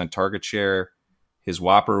 32% target share. His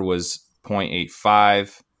Whopper was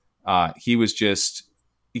 0.85. He was just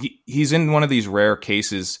he's in one of these rare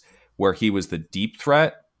cases where he was the deep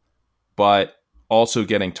threat, but also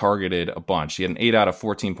getting targeted a bunch. He had an 8 out of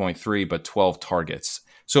 14.3, but 12 targets.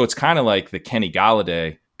 So it's kind of like the Kenny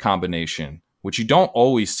Golladay combination, which you don't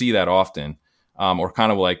always see that often, or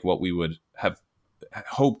kind of like what we would have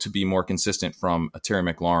hoped to be more consistent from a Terry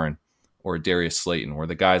McLaurin or a Darius Slayton, where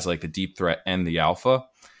the guy's like the deep threat and the alpha.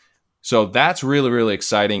 So that's really, really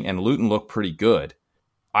exciting, and Luton looked pretty good.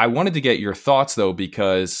 I wanted to get your thoughts, though,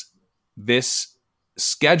 because this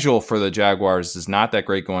schedule for the Jaguars is not that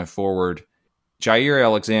great going forward. Jair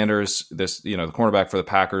Alexander's, the cornerback for the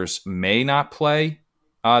Packers, may not play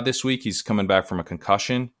this week. He's coming back from a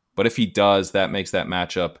concussion. But if he does, that makes that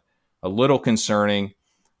matchup a little concerning.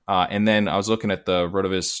 And then I was looking at the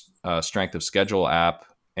RotoViz Strength of Schedule app,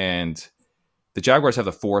 and the Jaguars have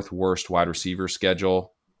the 4th worst wide receiver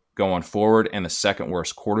schedule going forward and the 2nd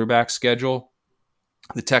worst quarterback schedule.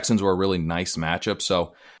 The Texans were a really nice matchup.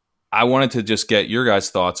 So I wanted to just get your guys'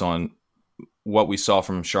 thoughts on what we saw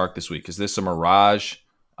from Chark this week. Is this a mirage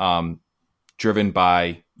driven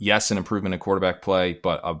by, yes, an improvement in quarterback play,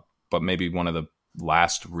 but maybe one of the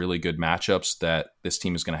last really good matchups that this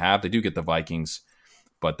team is going to have? They do get the Vikings,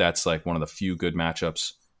 but that's like one of the few good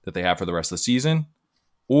matchups that they have for the rest of the season.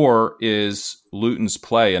 Or is Luton's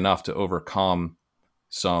play enough to overcome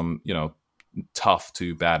some, tough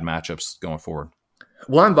to bad matchups going forward?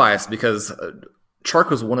 Well, I'm biased because Chark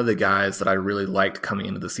was one of the guys that I really liked coming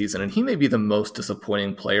into the season, and he may be the most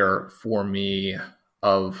disappointing player for me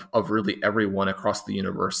of really everyone across the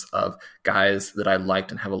universe of guys that I liked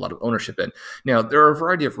and have a lot of ownership in. Now, there are a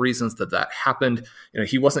variety of reasons that happened.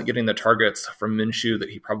 He wasn't getting the targets from Minshew that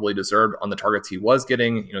he probably deserved on the targets he was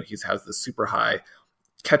getting. He has this super high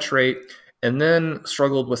catch rate, and then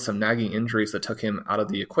struggled with some nagging injuries that took him out of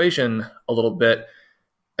the equation a little bit.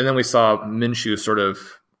 And then we saw Minshew sort of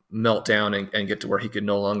melt down and get to where he could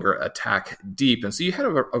no longer attack deep. And so you had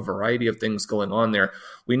a variety of things going on there.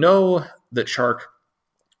 We know that Chark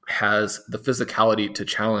has the physicality to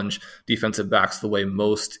challenge defensive backs the way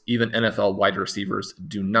most, even NFL wide receivers,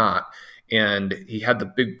 do not. And he had the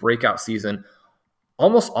big breakout season.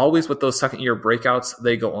 Almost always with those second-year breakouts,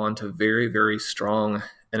 they go on to very, very strong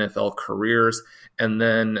NFL careers. And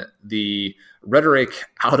then the rhetoric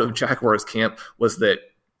out of Jaguars camp was that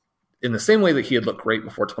in the same way that he had looked great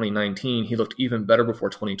before 2019, he looked even better before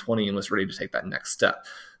 2020 and was ready to take that next step.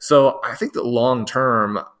 So I think that long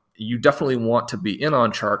term, you definitely want to be in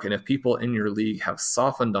on Chark. And if people in your league have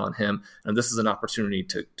softened on him, and this is an opportunity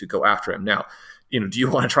to go after him. Now, do you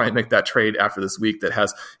want to try and make that trade after this week that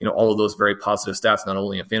has, all of those very positive stats, not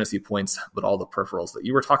only in fantasy points, but all the peripherals that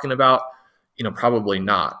you were talking about? Probably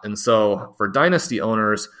not. And so for dynasty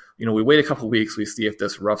owners, we wait a couple of weeks, we see if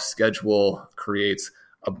this rough schedule creates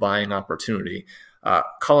a buying opportunity.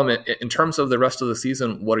 Colin, in terms of the rest of the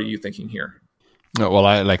season, what are you thinking here? Well,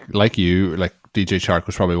 I like DJ Chark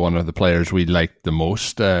was probably one of the players we liked the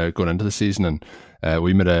most going into the season, and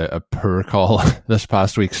we made a poor call this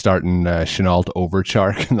past week starting Chenault over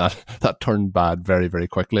Chark, and that turned bad very, very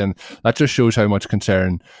quickly, and that just shows how much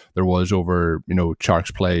concern there was over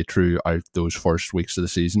Chark's play throughout those first weeks of the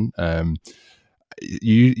season.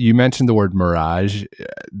 You mentioned the word mirage.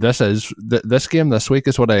 This game this week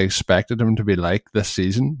is what I expected him to be like this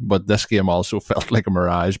season, but this game also felt like a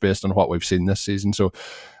mirage based on what we've seen this season. So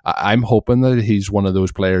I'm hoping that he's one of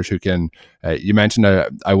those players who can. You mentioned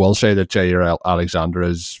I will say that Jair Alexander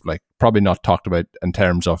is probably not talked about in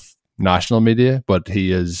terms of national media, but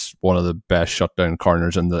he is one of the best shutdown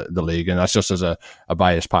corners in the league, and that's just as a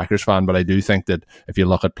biased Packers fan. But I do think that if you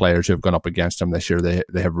look at players who have gone up against him this year,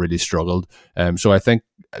 they have really struggled. So I think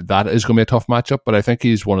that is going to be a tough matchup, but I think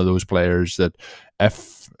he's one of those players that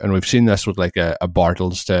and we've seen this with a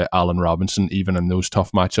Bartles to Allen Robinson, even in those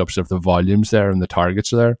tough matchups, if the volume's there and the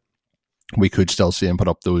targets are there, we could still see him put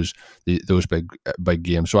up those big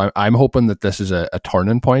games. So I'm hoping that this is a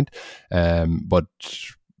turning point, but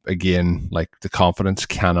again, the confidence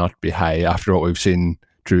cannot be high after what we've seen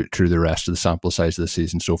through the rest of the sample size of the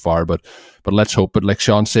season so far. But let's hope. But like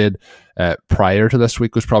Sean said, prior to this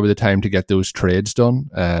week was probably the time to get those trades done.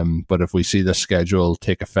 But if we see the schedule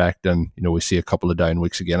take effect and we see a couple of down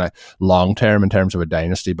weeks again, long term in terms of a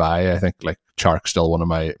dynasty buy, I think Chark's still one of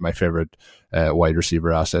my favorite wide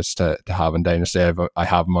receiver assets to have in dynasty. I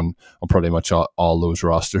have him on pretty much all those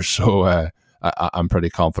rosters. So I'm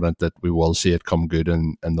pretty confident that we will see it come good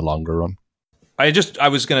in the longer run. I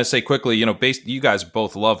was going to say quickly, you guys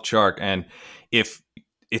both love Chark, and if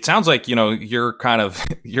it sounds like, you're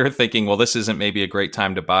you're thinking, well, this isn't maybe a great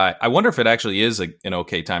time to buy. I wonder if it actually is an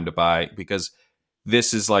okay time to buy, because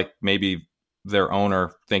this is maybe their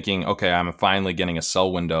owner thinking, okay, I'm finally getting a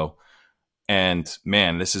sell window. And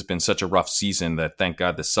man, this has been such a rough season that thank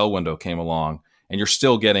God the sell window came along, and you're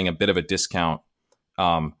still getting a bit of a discount.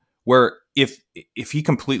 Where if he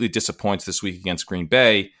completely disappoints this week against Green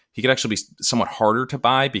Bay, he could actually be somewhat harder to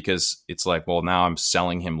buy, because it's well, now I'm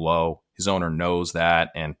selling him low. His owner knows that,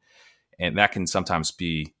 and that can sometimes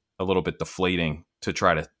be a little bit deflating to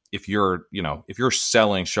try to, if you're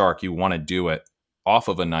selling Chark, you want to do it off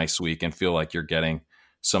of a nice week and feel like you're getting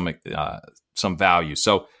some value.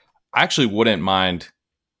 So I actually wouldn't mind.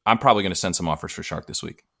 I'm probably going to send some offers for Chark this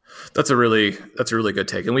week. That's a really good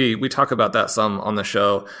take. And we talk about that some on the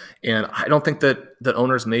show. And I don't think that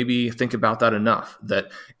owners maybe think about that enough,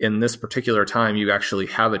 that in this particular time, you actually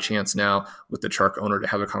have a chance now with the Chark owner to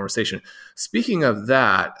have a conversation. Speaking of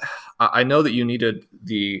that, I know that you needed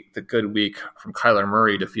the good week from Kyler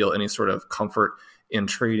Murray to feel any sort of comfort in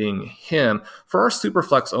trading him. For our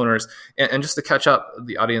Superflex owners, and just to catch up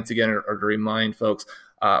the audience again, or to remind folks,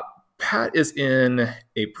 Pat is in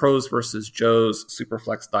a Pros versus Joe's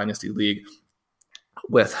Superflex Dynasty League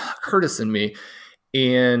with Curtis and me.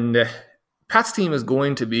 And Pat's team is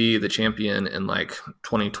going to be the champion in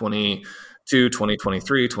 2022,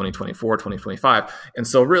 2023, 2024, 2025. And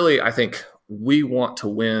so really, I think we want to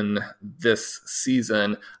win this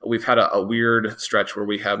season. We've had a weird stretch where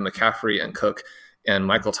we have McCaffrey and Cook and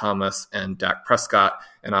Michael Thomas and Dak Prescott.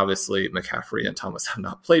 And obviously McCaffrey and Thomas have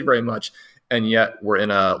not played very much. And yet we're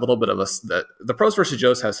in a little bit of the Pros versus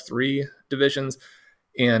Joes has 3 divisions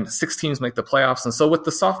and 6 teams make the playoffs. And so with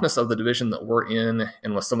the softness of the division that we're in,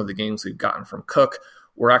 and with some of the games we've gotten from Cook,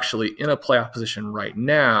 we're actually in a playoff position right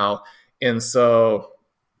now. And so,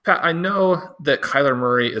 Pat, I know that Kyler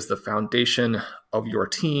Murray is the foundation of your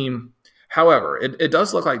team. However, it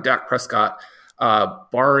does look like Dak Prescott,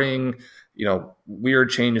 barring weird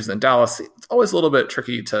changes in Dallas, it's always a little bit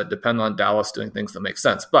tricky to depend on Dallas doing things that make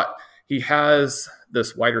sense. But he has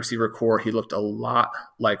this wide receiver core. He looked a lot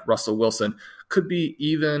like Russell Wilson, could be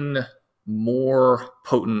even more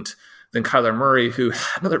potent than Kyler Murray, who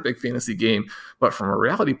had another big fantasy game, but from a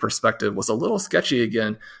reality perspective was a little sketchy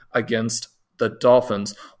again against the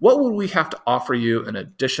Dolphins. What would we have to offer you in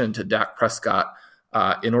addition to Dak Prescott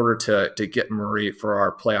in order to get Murray for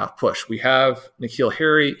our playoff push? We have N'Keal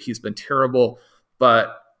Harry. He's been terrible,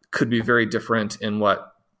 but could be very different in what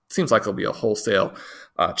seems like it'll be a wholesale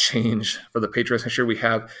change for the Patriots next year. We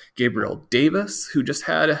have Gabriel Davis, who just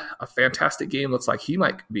had a fantastic game. Looks like he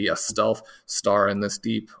might be a stealth star in this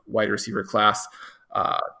deep wide receiver class.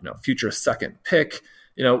 Future second pick.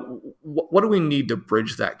 What do we need to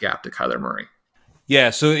bridge that gap to Kyler Murray?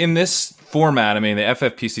 Yeah, so in this format, I mean, the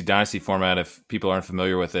FFPC Dynasty format, if people aren't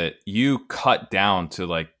familiar with it, you cut down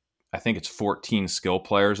to I think it's 14 skill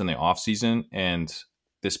players in the offseason, and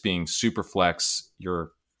this being super flex,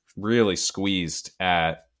 you're really squeezed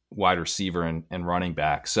at wide receiver and running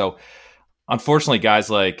back. So unfortunately, guys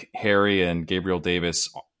like Harry and Gabriel Davis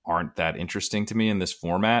aren't that interesting to me in this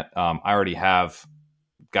format. I already have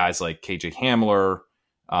guys like KJ Hamler,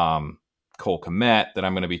 Cole Kmet that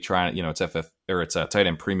I'm going to be trying, it's a tight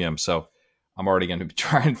end premium. So I'm already going to be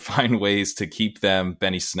trying to find ways to keep them.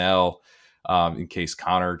 Benny Snell, in case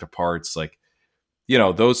Connor departs,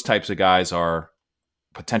 those types of guys are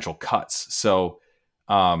potential cuts. So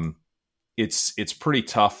it's pretty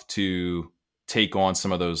tough to take on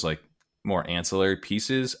some of those more ancillary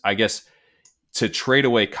pieces. I guess to trade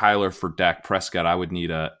away Kyler for Dak Prescott, I would need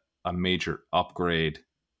a major upgrade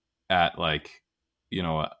at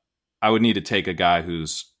I would need to take a guy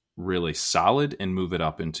who's really solid and move it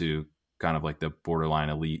up into kind of the borderline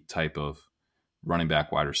elite type of running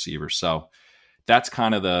back wide receiver. So that's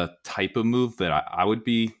kind of the type of move that I would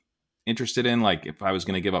be interested in. If I was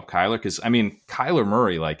going to give up Kyler, because Kyler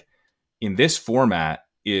Murray, in this format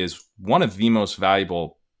is one of the most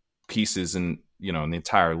valuable pieces in the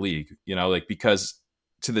entire league, because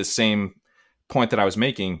to the same point that I was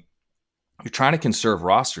making, you're trying to conserve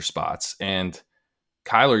roster spots, and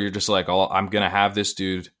Kyler, you're just I'm going to have this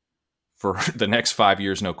dude for the next 5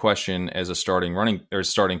 years, no question, as a starting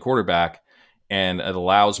quarterback. And it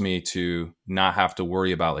allows me to not have to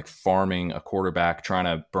worry about farming a quarterback, trying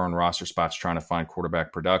to burn roster spots, trying to find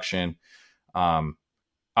quarterback production.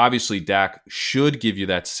 Obviously Dak should give you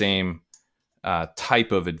that same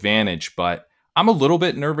type of advantage, but I'm a little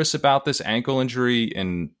bit nervous about this ankle injury,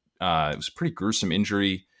 and it was a pretty gruesome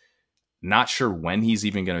injury. Not sure when he's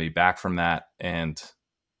even going to be back from that. And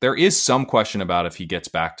there is some question about if he gets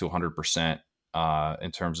back to 100%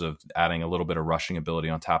 in terms of adding a little bit of rushing ability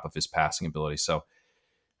on top of his passing ability. So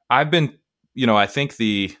I've been, I think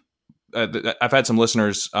I've had some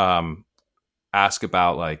listeners ask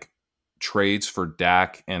about trades for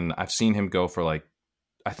Dak, and I've seen him go for I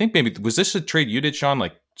think maybe, was this a trade you did, Sean?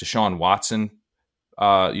 Deshaun Watson,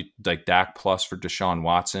 Dak plus for Deshaun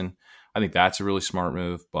Watson. I think that's a really smart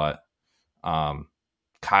move, but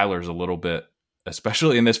Kyler's a little bit,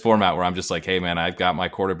 especially in this format where I'm just hey man, I've got my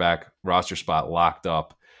quarterback roster spot locked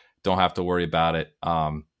up. Don't have to worry about it.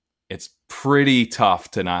 It's pretty tough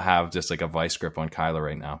to not have just a vice grip on Kyler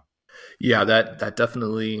right now. Yeah, that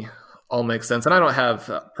definitely all makes sense. And I don't have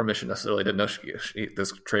permission necessarily to negotiate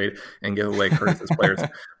this trade and give away Curtis's players,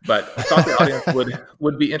 but I thought the audience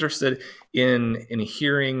would be interested in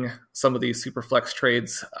hearing some of these super flex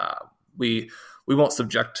trades. We won't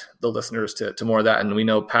subject the listeners to more of that. And we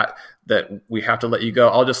know, Pat, that we have to let you go.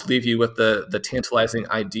 I'll just leave you with the tantalizing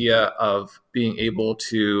idea of being able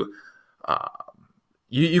to,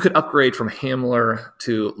 you could upgrade from Hamler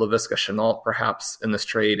to Laviska Shenault perhaps in this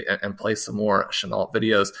trade and play some more Shenault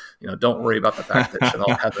videos. Don't worry about the fact that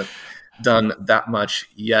Shenault hasn't done that much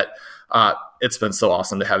yet. It's been so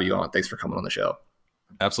awesome to have you on. Thanks for coming on the show.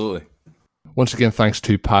 Absolutely. Once again, thanks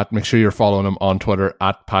to Pat. Make sure you're following him on Twitter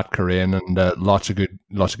at Pat Corain, and lots of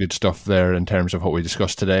good stuff there in terms of what we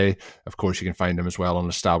discussed today. Of course, you can find him as well on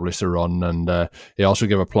Establish the Run, and he also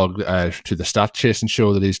gave a plug to the Stat Chasing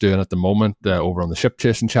show that he's doing at the moment over on the Ship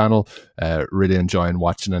Chasing channel. Really enjoying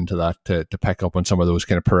watching into that to pick up on some of those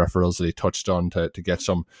kind of peripherals that he touched on to get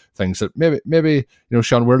some things that maybe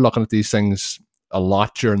Sean, we're looking at these things a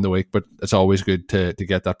lot during the week, but it's always good to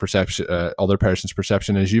get that perception, other person's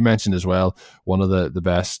perception, as you mentioned as well. One of the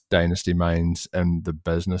best dynasty minds in the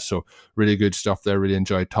business. So really good stuff there. Really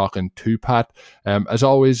enjoyed talking to Pat. As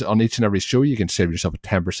always, on each and every show, you can save yourself a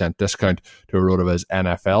 10% discount to a RotoViz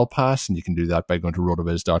NFL pass, and you can do that by going to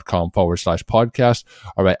rotoviz.com/podcast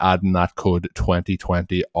or by adding that code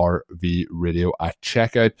 2020 RV Radio at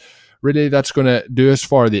checkout. Really, that's going to do us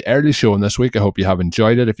for the early show in this week. I hope you have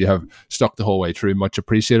enjoyed it. If you have stuck the whole way through, much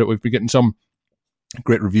appreciated. We've been getting some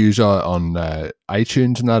great reviews on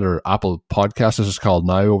iTunes and that, or Apple Podcasts as it's called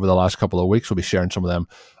now, over the last couple of weeks. We'll be sharing some of them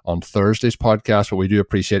on Thursday's podcast, but we do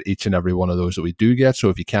appreciate each and every one of those that we do get. So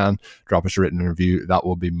if you can, drop us a written review. That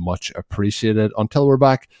will be much appreciated. Until we're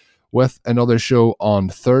back with another show on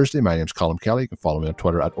Thursday, my name's Colin Kelly. You can follow me on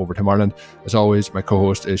Twitter at Overtime Ireland. As always, my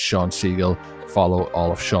co-host is Sean Siegel. Follow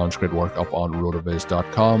all of Sean's great work up on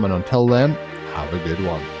rotoviz.com. And until then, have a good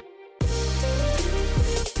one.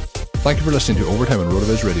 Thank you for listening to Overtime on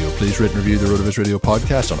RotoViz Radio. Please rate and review the RotoViz Radio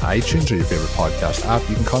podcast on iTunes or your favorite podcast app.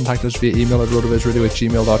 You can contact us via email at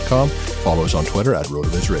rotovizradio@gmail.com. Follow us on Twitter at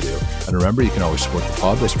RotoViz Radio. And remember, you can always support the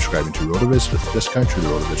pod by subscribing to RotoViz with a discount through the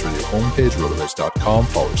RotoViz Radio homepage,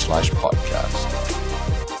 rotoviz.com/podcast.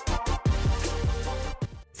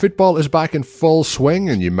 Football is back in full swing,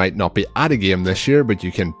 and you might not be at a game this year, but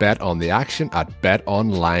you can bet on the action at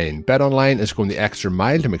BetOnline. BetOnline is going the extra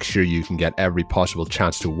mile to make sure you can get every possible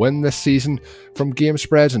chance to win this season. From game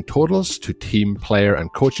spreads and totals to team, player,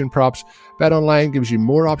 and coaching props, BetOnline gives you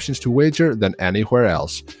more options to wager than anywhere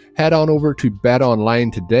else. Head on over to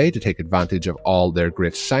BetOnline today to take advantage of all their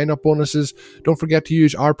great sign-up bonuses. Don't forget to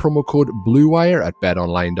use our promo code BLUEWIRE at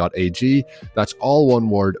betonline.ag. That's all one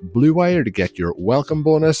word, BLUEWIRE, to get your welcome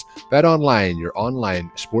bonus. BetOnline, your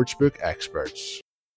online sportsbook experts.